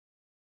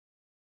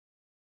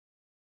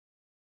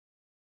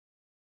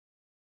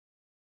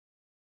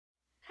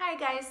Hi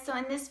guys, so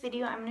in this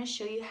video I'm going to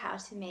show you how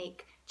to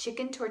make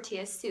chicken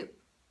tortilla soup,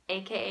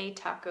 aka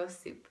taco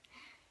soup.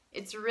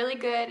 It's really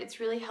good, it's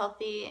really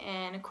healthy,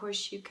 and of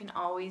course you can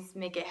always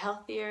make it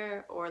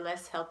healthier or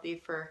less healthy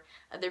for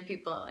other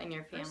people in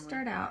your family. First,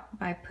 start out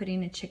by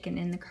putting a chicken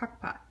in the crock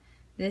pot.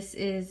 This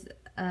is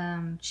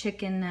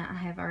chicken that I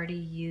have already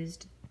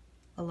used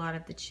a lot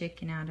of the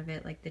chicken out of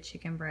it, like the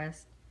chicken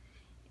breast,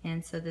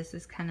 and so this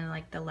is kind of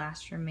like the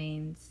last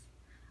remains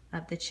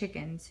of the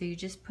chicken. So you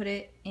just put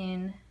it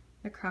in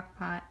the crock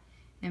pot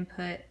and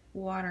put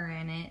water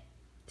in it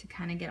to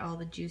kind of get all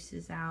the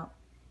juices out,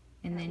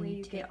 and then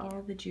you get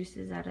all the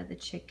juices out of the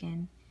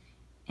chicken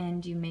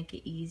and you make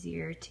it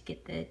easier to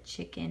get the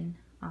chicken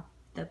off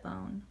the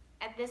bone.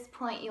 At this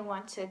point you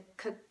want to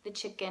cook the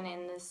chicken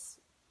in this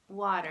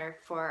water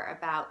for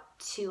about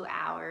 2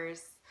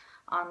 hours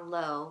on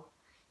low.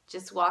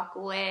 Just walk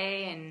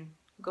away and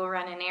go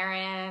run an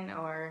errand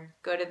or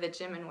go to the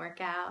gym and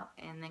work out,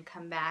 and then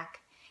come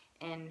back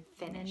and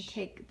finish. And then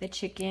take the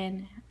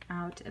chicken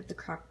out of the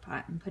crock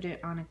pot and put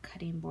it on a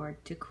cutting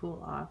board to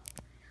cool off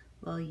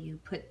while you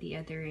put the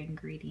other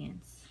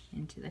ingredients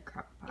into the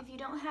crock pot. If you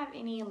don't have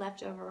any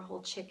leftover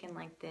whole chicken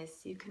like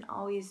this, you can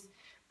always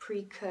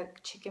pre-cook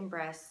chicken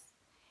breasts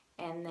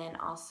and then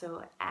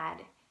also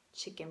add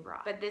chicken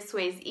broth. But this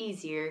way is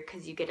easier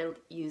because you get to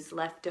use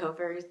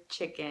leftover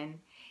chicken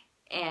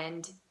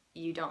and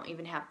you don't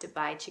even have to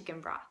buy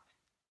chicken broth.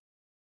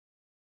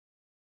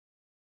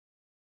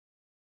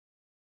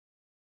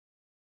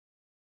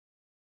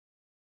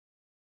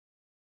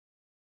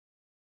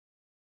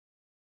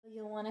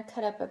 You'll want to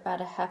cut up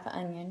about a half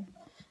onion.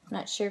 I'm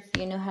not sure if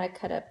you know how to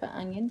cut up an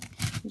onion.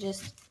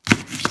 Just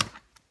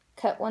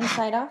cut one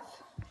side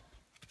off,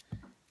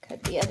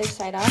 cut the other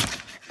side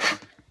off,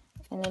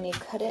 and then you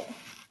cut it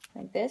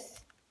like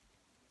this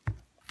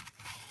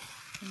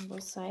on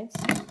both sides,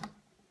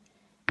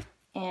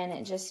 and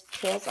it just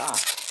peels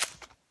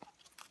off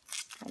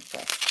like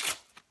this.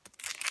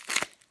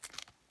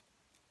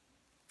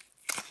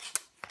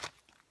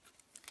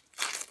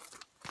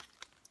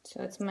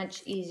 So it's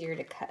much easier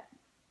to cut.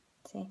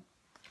 See?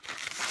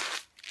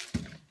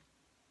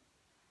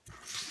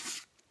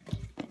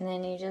 And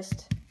then you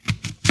just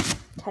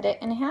cut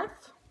it in half.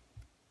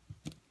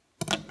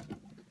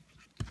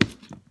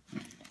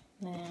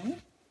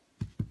 Then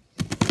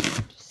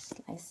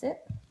just slice it.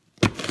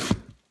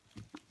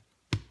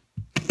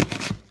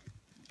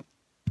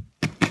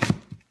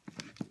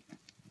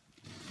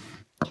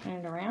 Turn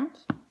it around.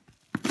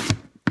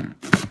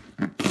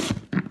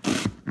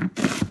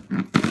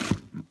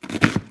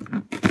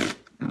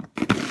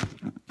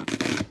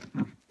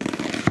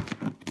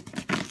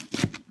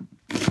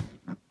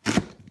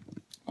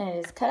 And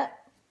it is cut up.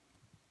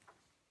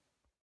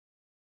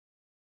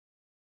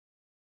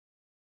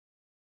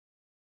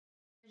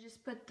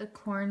 Just put the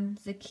corn,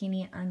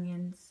 zucchini,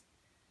 onions,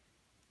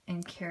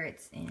 and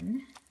carrots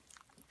in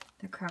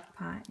the crock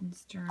pot and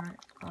stir it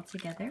all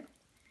together.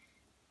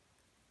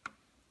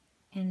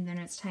 And then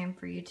it's time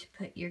for you to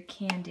put your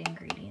canned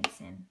ingredients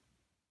in.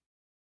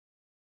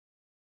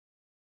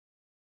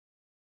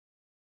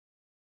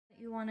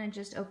 You want to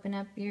just open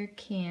up your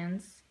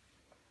cans.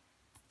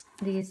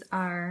 These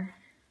are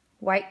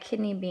white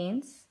kidney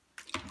beans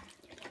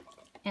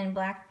and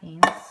black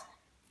beans,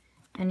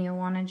 and you'll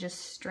want to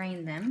just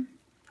strain them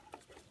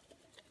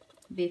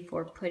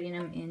before putting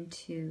them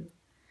into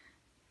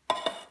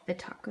the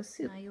taco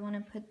soup. Now you want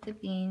to put the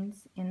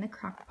beans in the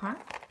crock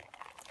pot,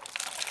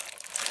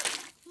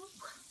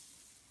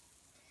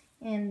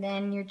 and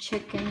then your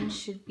chicken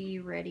should be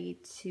ready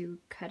to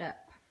cut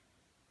up.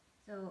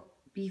 So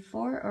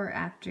before or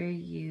after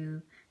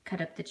you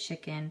cut up the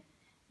chicken,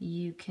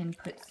 you can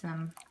put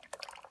some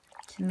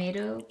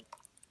tomato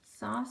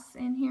sauce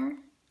in here.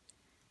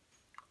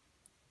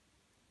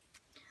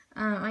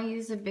 I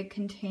use a big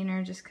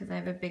container just because I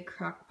have a big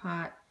crock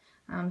pot.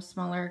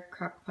 Smaller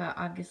crock pot,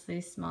 obviously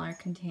smaller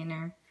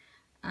container.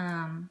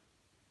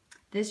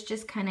 This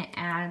just kind of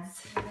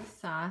adds, the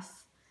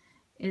sauce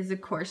is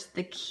of course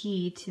the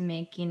key to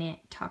making it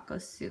taco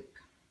soup.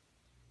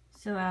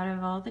 So out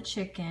of all the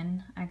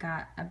chicken, I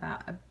got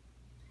about a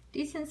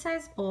decent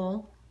sized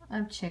bowl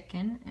of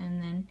chicken, and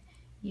then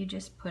you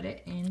just put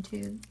it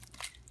into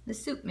the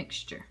soup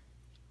mixture.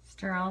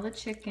 Stir all the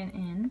chicken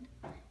in,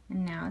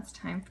 and now it's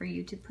time for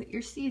you to put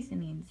your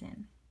seasonings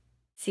in.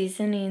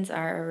 Seasonings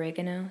are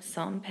oregano,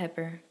 salt and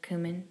pepper,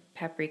 cumin,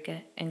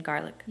 paprika, and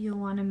garlic. You'll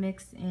want to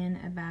mix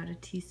in about a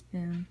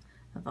teaspoon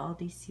of all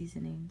these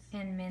seasonings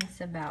and mince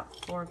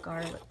about 4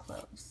 garlic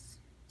cloves.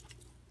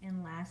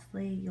 And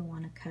lastly, you'll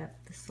want to cut up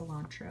the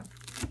cilantro.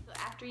 So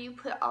after you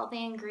put all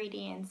the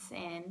ingredients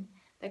in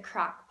the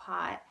crock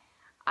pot,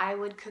 I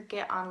would cook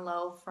it on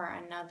low for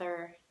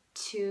another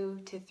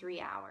 2 to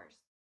 3 hours.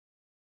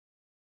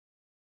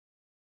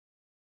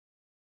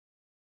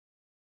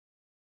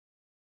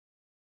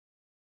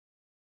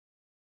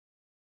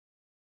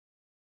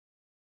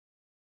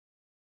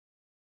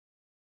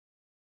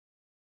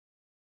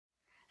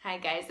 Hi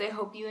guys, I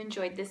hope you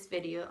enjoyed this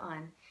video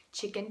on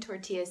chicken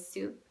tortilla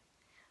soup.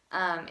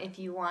 If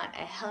you want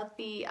a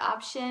healthy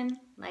option,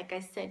 like I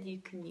said, you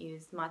can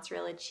use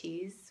mozzarella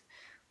cheese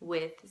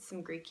with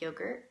some Greek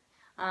yogurt.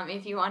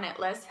 If you want it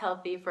less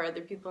healthy for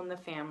other people in the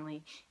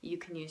family, you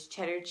can use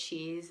cheddar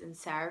cheese and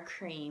sour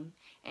cream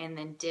and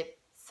then dip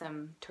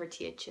some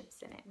tortilla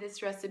chips in it.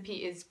 This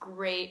recipe is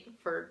great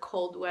for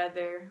cold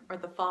weather or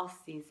the fall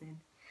season.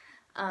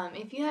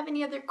 If you have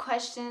any other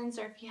questions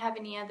or if you have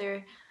any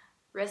other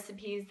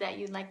recipes that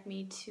you'd like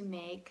me to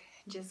make,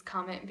 just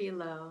comment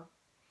below.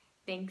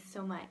 Thanks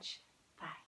so much. Bye.